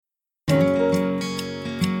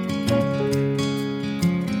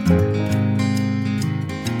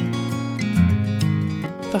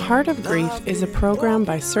Heart of Grief is a program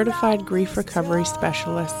by certified grief recovery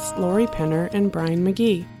specialists Lori Penner and Brian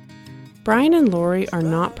McGee. Brian and Lori are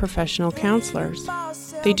not professional counselors.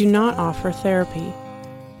 They do not offer therapy.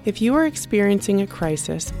 If you are experiencing a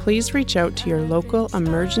crisis, please reach out to your local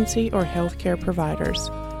emergency or healthcare providers.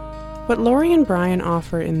 What Lori and Brian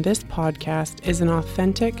offer in this podcast is an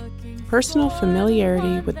authentic, personal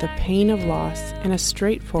familiarity with the pain of loss and a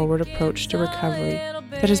straightforward approach to recovery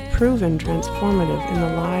that has proven transformative in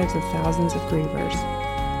the lives of thousands of grievers.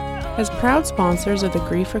 As proud sponsors of the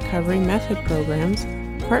Grief Recovery Method programs,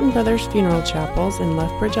 Martin Brothers Funeral Chapels in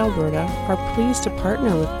Lethbridge, Alberta are pleased to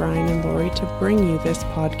partner with Brian and Lori to bring you this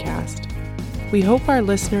podcast. We hope our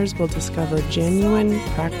listeners will discover genuine,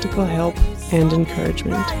 practical help and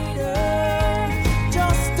encouragement.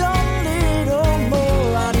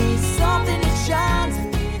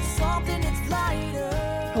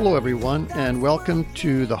 Hello everyone, and welcome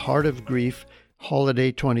to the Heart of Grief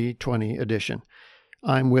Holiday 2020 edition.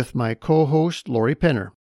 I'm with my co-host, Lori Penner.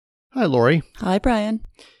 Hi, Lori. Hi, Brian.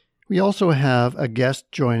 We also have a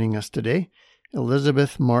guest joining us today.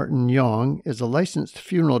 Elizabeth Martin Yong is a licensed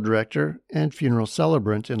funeral director and funeral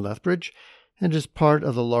celebrant in Lethbridge and is part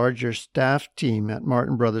of the larger staff team at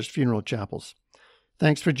Martin Brothers Funeral Chapels.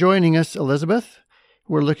 Thanks for joining us, Elizabeth.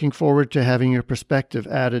 We're looking forward to having your perspective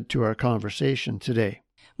added to our conversation today.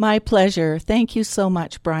 My pleasure. Thank you so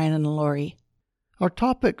much, Brian and Lori. Our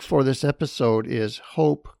topic for this episode is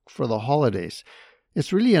hope for the holidays.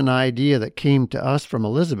 It's really an idea that came to us from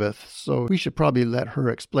Elizabeth, so we should probably let her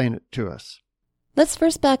explain it to us. Let's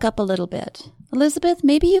first back up a little bit. Elizabeth,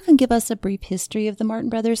 maybe you can give us a brief history of the Martin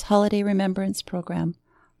Brothers Holiday Remembrance Program.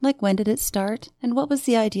 Like, when did it start, and what was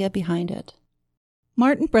the idea behind it?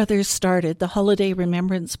 Martin Brothers started the Holiday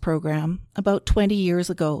Remembrance Program about 20 years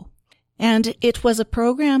ago. And it was a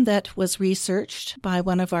program that was researched by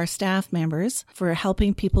one of our staff members for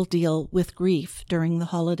helping people deal with grief during the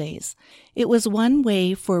holidays. It was one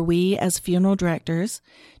way for we as funeral directors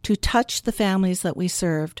to touch the families that we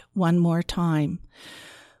served one more time.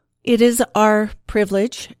 It is our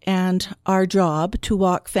privilege and our job to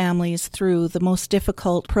walk families through the most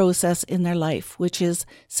difficult process in their life, which is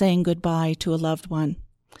saying goodbye to a loved one.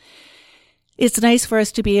 It's nice for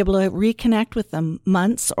us to be able to reconnect with them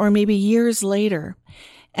months or maybe years later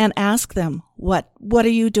and ask them, what are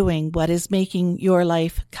you doing? What is making your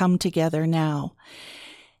life come together now?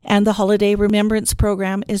 And the Holiday Remembrance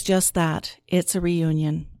Program is just that. It's a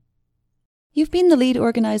reunion. You've been the lead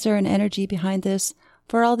organizer and energy behind this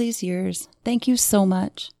for all these years. Thank you so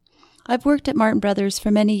much. I've worked at Martin Brothers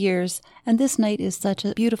for many years, and this night is such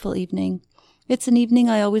a beautiful evening. It's an evening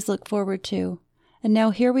I always look forward to. And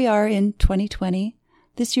now here we are in 2020.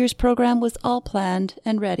 This year's program was all planned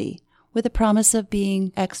and ready, with a promise of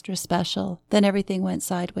being extra special. Then everything went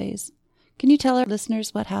sideways. Can you tell our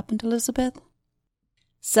listeners what happened, Elizabeth?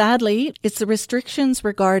 Sadly, it's the restrictions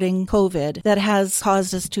regarding COVID that has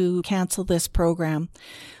caused us to cancel this program.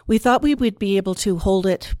 We thought we would be able to hold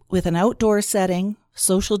it with an outdoor setting,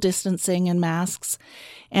 social distancing and masks,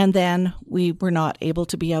 and then we were not able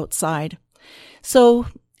to be outside. So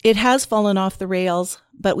it has fallen off the rails,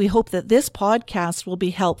 but we hope that this podcast will be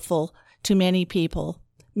helpful to many people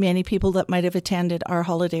that might have attended our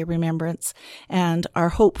holiday remembrance and our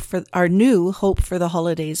new Hope for the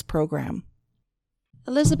Holidays program.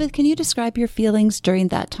 Elizabeth, can you describe your feelings during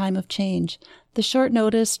that time of change? The short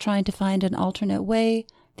notice, trying to find an alternate way,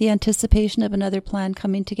 the anticipation of another plan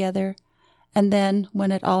coming together, and then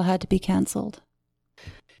when it all had to be canceled.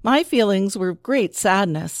 My feelings were great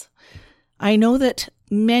sadness. I know that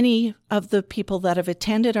many of the people that have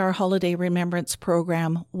attended our Holiday Remembrance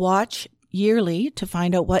Program watch yearly to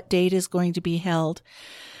find out what date is going to be held.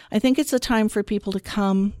 I think it's a time for people to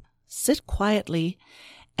come, sit quietly,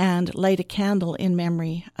 and light a candle in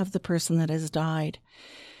memory of the person that has died.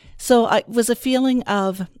 So it was a feeling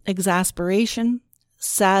of exasperation,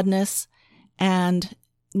 sadness, and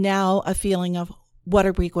now a feeling of what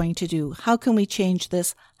are we going to do? How can we change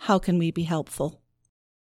this? How can we be helpful?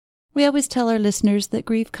 We always tell our listeners that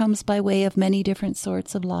grief comes by way of many different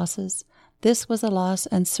sorts of losses. This was a loss,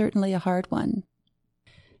 and certainly a hard one.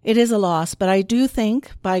 It is a loss, but I do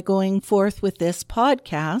think by going forth with this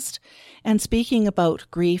podcast and speaking about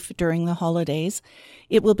grief during the holidays,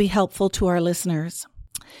 it will be helpful to our listeners.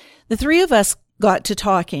 The three of us got to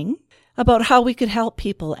talking about how we could help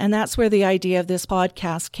people, and that's where the idea of this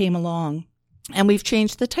podcast came along. And we've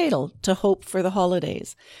changed the title to Hope for the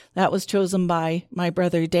Holidays. That was chosen by my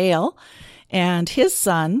brother Dale and his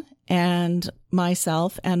son and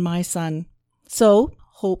myself and my son. So,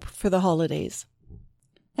 Hope for the Holidays.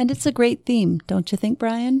 And it's a great theme, don't you think,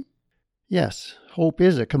 Brian? Yes, hope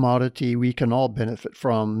is a commodity we can all benefit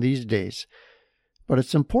from these days. But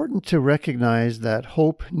it's important to recognize that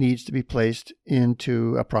hope needs to be placed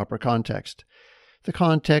into a proper context. The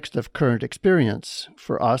context of current experience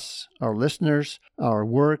for us, our listeners, our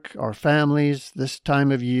work, our families, this time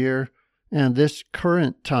of year, and this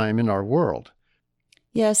current time in our world.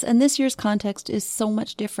 Yes, and this year's context is so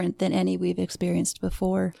much different than any we've experienced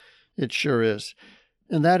before. It sure is.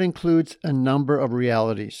 And that includes a number of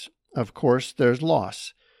realities. Of course, there's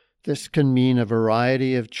loss. This can mean a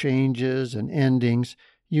variety of changes and endings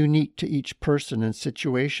unique to each person and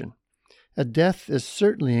situation. A death is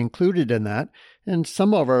certainly included in that, and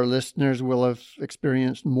some of our listeners will have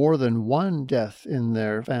experienced more than one death in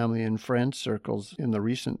their family and friend circles in the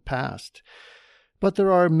recent past. But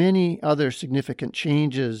there are many other significant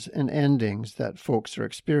changes and endings that folks are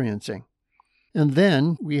experiencing. And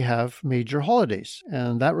then we have major holidays,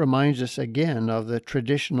 and that reminds us again of the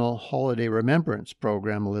traditional holiday remembrance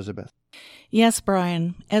program, Elizabeth. Yes,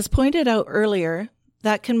 Brian. As pointed out earlier,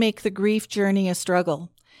 that can make the grief journey a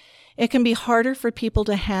struggle. It can be harder for people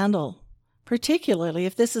to handle, particularly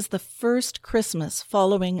if this is the first Christmas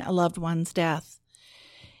following a loved one's death.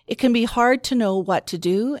 It can be hard to know what to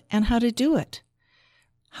do and how to do it.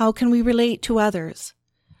 How can we relate to others?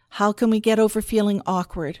 How can we get over feeling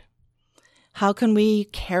awkward? How can we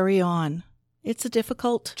carry on? It's a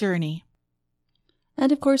difficult journey.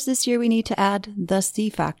 And of course, this year we need to add the C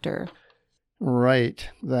factor. Right,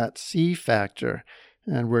 that C factor.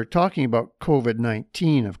 And we're talking about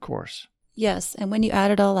COVID-19, of course. Yes, and when you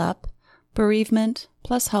add it all up, bereavement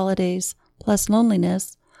plus holidays plus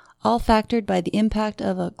loneliness, all factored by the impact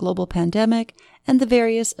of a global pandemic and the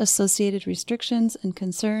various associated restrictions and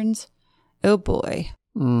concerns, oh boy.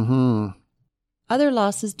 Mm-hmm. Other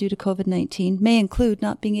losses due to COVID-19 may include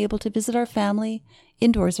not being able to visit our family,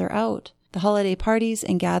 indoors or out, the holiday parties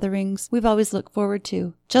and gatherings we've always looked forward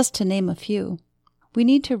to, just to name a few. We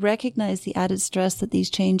need to recognize the added stress that these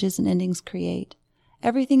changes and endings create.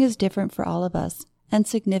 Everything is different for all of us, and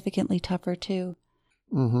significantly tougher too.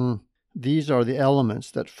 Mm-hmm. These are the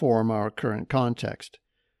elements that form our current context.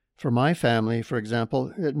 For my family, for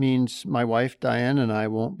example, it means my wife Diane and I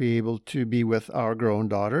won't be able to be with our grown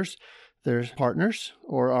daughters, their partners,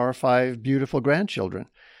 or our 5 beautiful grandchildren.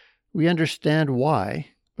 We understand why,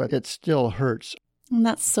 but it still hurts. And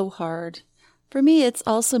that's so hard. For me, it's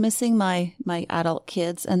also missing my adult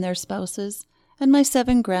kids and their spouses, and my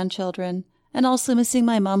 7 grandchildren, and also missing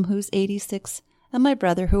my mom who's 86, and my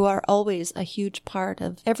brother who are always a huge part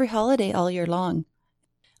of every holiday all year long.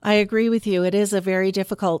 I agree with you. It is a very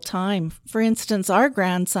difficult time. For instance, our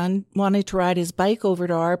grandson wanted to ride his bike over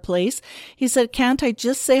to our place. He said, "Can't I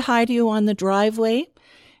just say hi to you on the driveway?"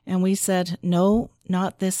 And we said, "No,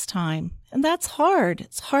 not this time." And that's hard.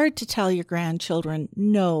 It's hard to tell your grandchildren,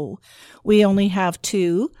 no. We only have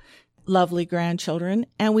 2 lovely grandchildren,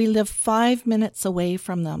 and we live 5 minutes away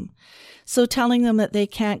from them. So telling them that they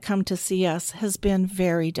can't come to see us has been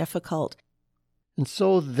very difficult. And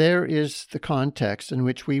so there is the context in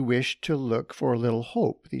which we wish to look for a little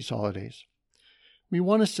hope these holidays. We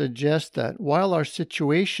want to suggest that while our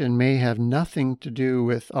situation may have nothing to do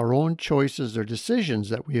with our own choices or decisions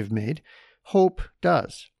that we have made, hope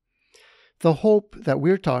does. The hope that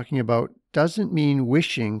we're talking about doesn't mean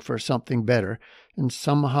wishing for something better and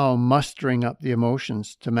somehow mustering up the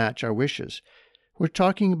emotions to match our wishes. We're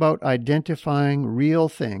talking about identifying real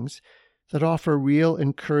things that offer real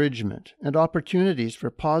encouragement and opportunities for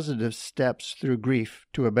positive steps through grief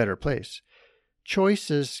to a better place.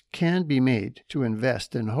 Choices can be made to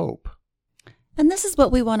invest in hope. And this is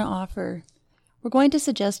what we want to offer. We're going to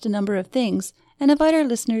suggest a number of things and invite our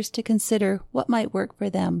listeners to consider what might work for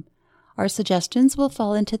them. Our suggestions will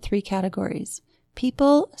fall into 3 categories: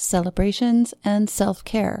 people, celebrations, and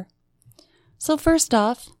self-care. So first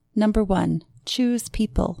off, number 1, choose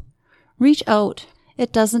people. Reach out.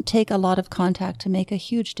 It doesn't take a lot of contact to make a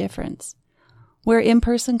huge difference. Where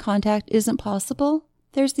in-person contact isn't possible,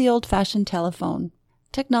 there's the old-fashioned telephone.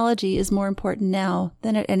 Technology is more important now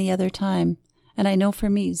than at any other time, and I know for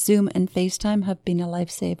me, Zoom and FaceTime have been a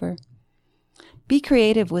lifesaver. Be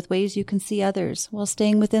creative with ways you can see others while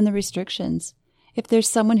staying within the restrictions. If there's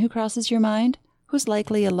someone who crosses your mind, who's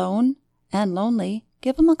likely alone and lonely,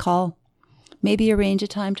 give them a call. Maybe arrange a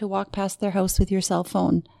time to walk past their house with your cell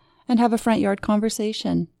phone and have a front yard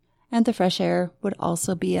conversation. And the fresh air would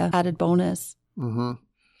also be an added bonus. Mm-hmm.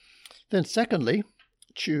 Then secondly,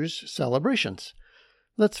 choose celebrations.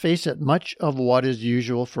 Let's face it, much of what is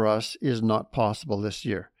usual for us is not possible this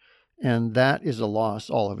year, and that is a loss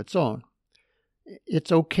all of its own.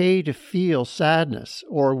 It's okay to feel sadness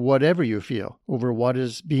or whatever you feel over what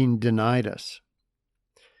is being denied us.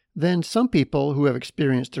 then some people who have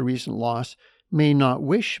experienced a recent loss may not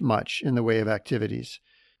wish much in the way of activities.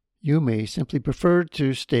 You may simply prefer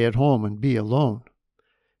to stay at home and be alone.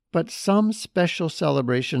 But some special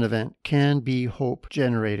celebration event can be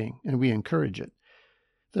hope-generating, and we encourage it.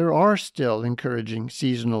 There are still encouraging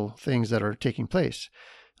seasonal things that are taking place.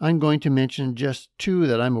 I'm going to mention just two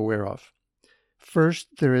that I'm aware of. First,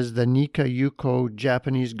 there is the Nika-Yuko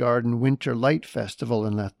Japanese Garden Winter Light Festival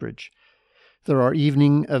in Lethbridge. There are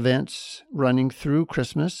evening events running through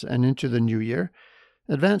Christmas and into the New Year.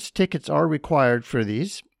 Advance tickets are required for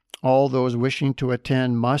these. All those wishing to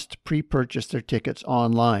attend must pre-purchase their tickets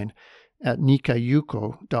online at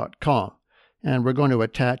nikayuko.com. And we're going to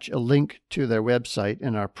attach a link to their website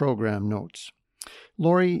in our program notes.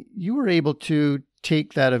 Lori, you were able to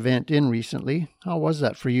take that event in recently. How was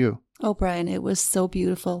that for you? Oh, Brian, it was so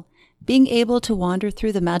beautiful. Being able to wander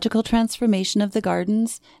through the magical transformation of the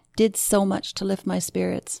gardens did so much to lift my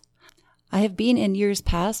spirits. I have been in years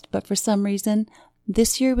past, but for some reason,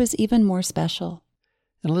 this year was even more special.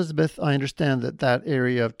 Elizabeth, I understand that that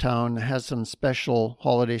area of town has some special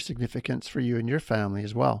holiday significance for you and your family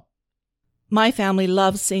as well. My family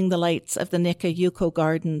loves seeing the lights of the Nika-Yuko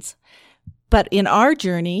Gardens. But in our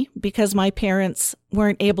journey, because my parents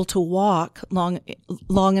weren't able to walk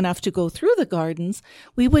long enough to go through the gardens,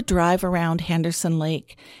 we would drive around Henderson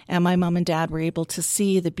Lake, and my mom and dad were able to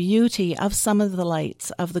see the beauty of some of the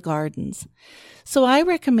lights of the gardens. So I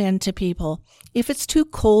recommend to people, if it's too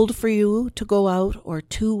cold for you to go out or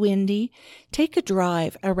too windy, take a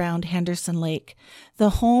drive around Henderson Lake. The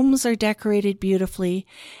homes are decorated beautifully,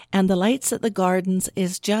 and the lights at the gardens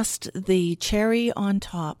is just the cherry on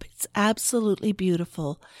top. It's absolutely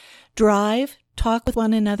beautiful. Drive, talk with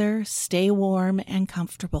one another, stay warm and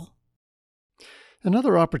comfortable.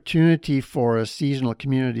 Another opportunity for a seasonal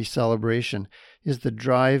community celebration is the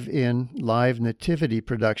drive-in live nativity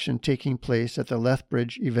production taking place at the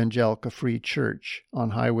Lethbridge Evangelical Free Church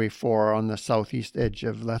on Highway 4 on the southeast edge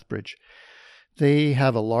of Lethbridge. They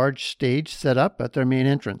have a large stage set up at their main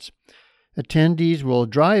entrance. Attendees will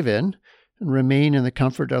drive in and remain in the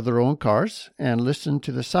comfort of their own cars and listen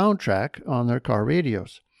to the soundtrack on their car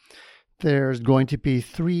radios. There's going to be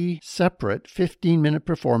 3 separate 15-minute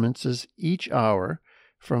performances each hour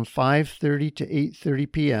from 5:30 to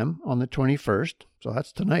 8:30 p.m. on the 21st, so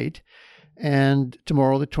that's tonight, and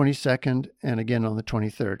tomorrow the 22nd, and again on the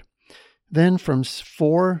 23rd. Then from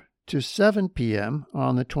 4 to 7 p.m.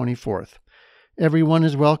 on the 24th. Everyone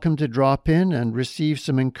is welcome to drop in and receive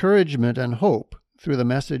some encouragement and hope through the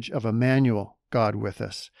message of Emmanuel, God with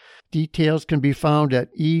us. Details can be found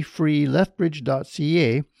at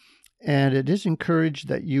efreelethbridge.ca, and it is encouraged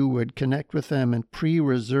that you would connect with them and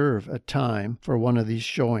pre-reserve a time for one of these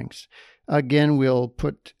showings. Again, we'll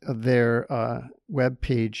put their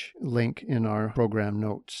webpage link in our program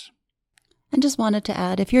notes. And just wanted to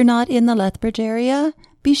add, if you're not in the Lethbridge area,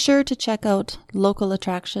 be sure to check out local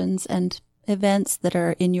attractions and events that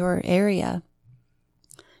are in your area.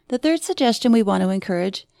 The third suggestion we want to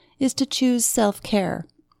encourage is to choose self-care.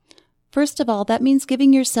 First of all, that means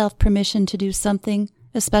giving yourself permission to do something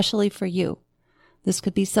especially for you. This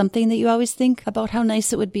could be something that you always think about how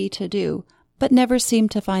nice it would be to do, but never seem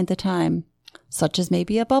to find the time, such as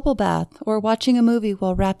maybe a bubble bath or watching a movie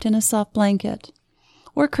while wrapped in a soft blanket,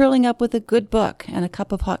 or curling up with a good book and a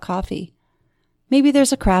cup of hot coffee. Maybe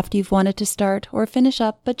there's a craft you've wanted to start or finish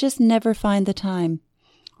up but just never find the time.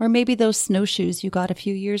 Or maybe those snowshoes you got a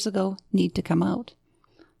few years ago need to come out.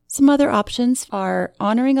 Some other options are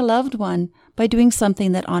honoring a loved one by doing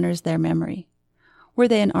something that honors their memory. Were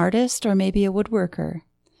they an artist or maybe a woodworker?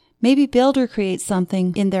 Maybe build or create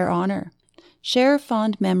something in their honor. Share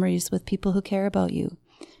fond memories with people who care about you.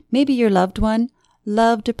 Maybe your loved one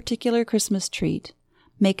loved a particular Christmas treat.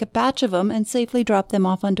 Make a batch of them and safely drop them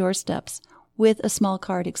off on doorsteps with a small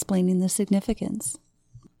card explaining the significance.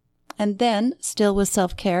 And then, still with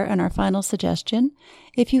self-care and our final suggestion,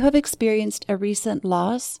 if you have experienced a recent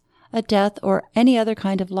loss, a death, or any other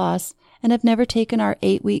kind of loss, and have never taken our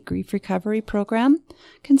 8-week grief recovery program,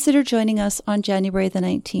 consider joining us on January the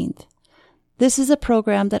 19th. This is a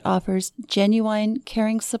program that offers genuine,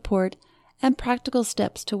 caring support and practical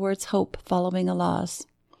steps towards hope following a loss.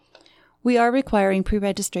 We are requiring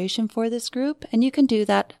pre-registration for this group, and you can do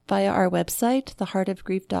that via our website,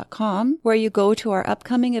 theheartofgrief.com, where you go to our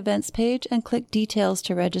upcoming events page and click details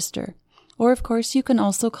to register. Or, of course, you can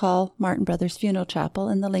also call Martin Brothers Funeral Chapel,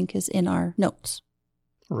 and the link is in our notes.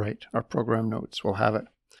 Right, our program notes will have it.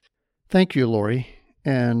 Thank you, Lori.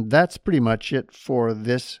 And that's pretty much it for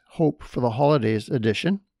this Hope for the Holidays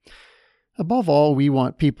edition. Above all, we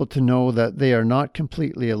want people to know that they are not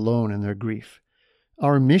completely alone in their grief.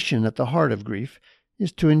 Our mission at the Heart of Grief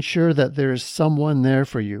is to ensure that there is someone there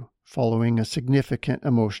for you following a significant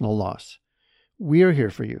emotional loss. We are here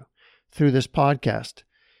for you through this podcast,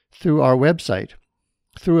 through our website,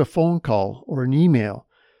 through a phone call or an email.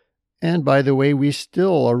 And by the way, we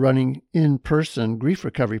still are running in-person grief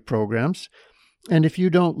recovery programs. And if you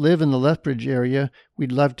don't live in the Lethbridge area,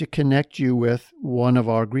 we'd love to connect you with one of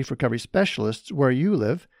our grief recovery specialists where you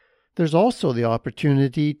live. There's also the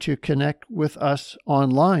opportunity to connect with us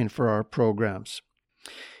online for our programs.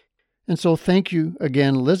 And so thank you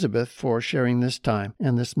again, Elizabeth, for sharing this time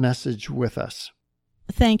and this message with us.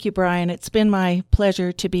 Thank you, Brian. It's been my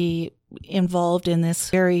pleasure to be involved in this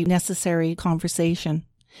very necessary conversation.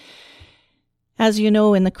 As you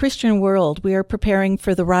know, in the Christian world, we are preparing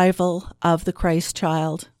for the arrival of the Christ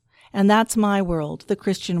child. And that's my world, the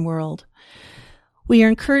Christian world. We are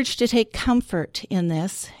encouraged to take comfort in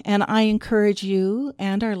this, and I encourage you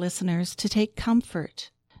and our listeners to take comfort,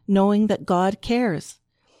 knowing that God cares.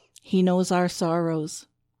 He knows our sorrows.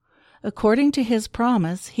 According to his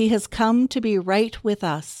promise, he has come to be right with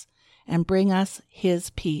us and bring us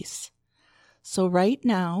his peace. So right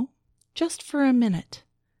now, just for a minute,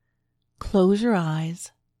 close your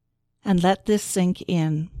eyes and let this sink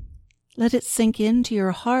in. Let it sink into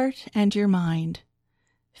your heart and your mind.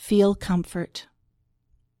 Feel comfort.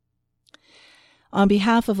 On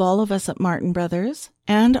behalf of all of us at Martin Brothers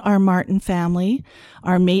and our Martin family,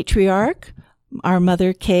 our matriarch, our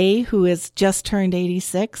mother Kay, who has just turned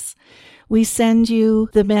 86, we send you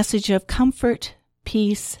the message of comfort,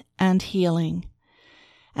 peace, and healing.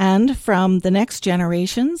 And from the next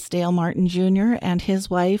generations, Dale Martin Jr. and his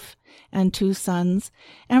wife and 2 sons,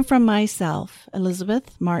 and from myself,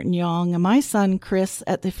 Elizabeth Martin Yong, and my son Chris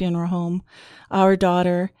at the funeral home, our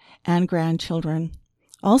daughter and grandchildren,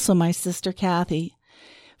 also my sister Kathy.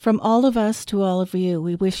 From all of us to all of you,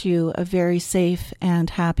 we wish you a very safe and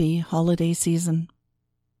happy holiday season.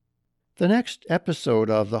 The next episode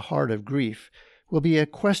of The Heart of Grief will be a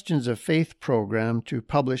Questions of Faith program to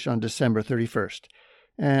publish on December 31st.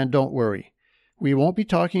 And don't worry, we won't be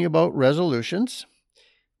talking about resolutions.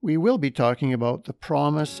 We will be talking about the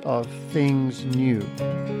promise of things new.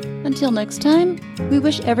 Until next time, we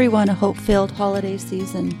wish everyone a hope-filled holiday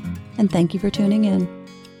season. And thank you for tuning in.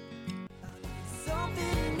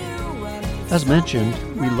 As mentioned,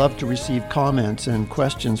 we love to receive comments and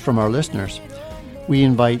questions from our listeners. We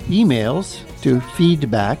invite emails to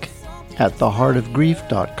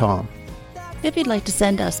feedback@theheartofgrief.com. If you'd like to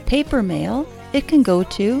send us paper mail, it can go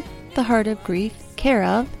to The Heart of Grief, care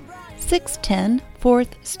of 610 4th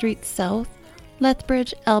Street South,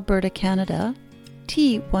 Lethbridge, Alberta, Canada,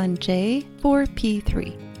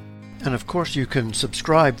 T1J4P3. And of course, you can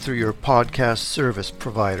subscribe through your podcast service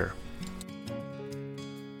provider.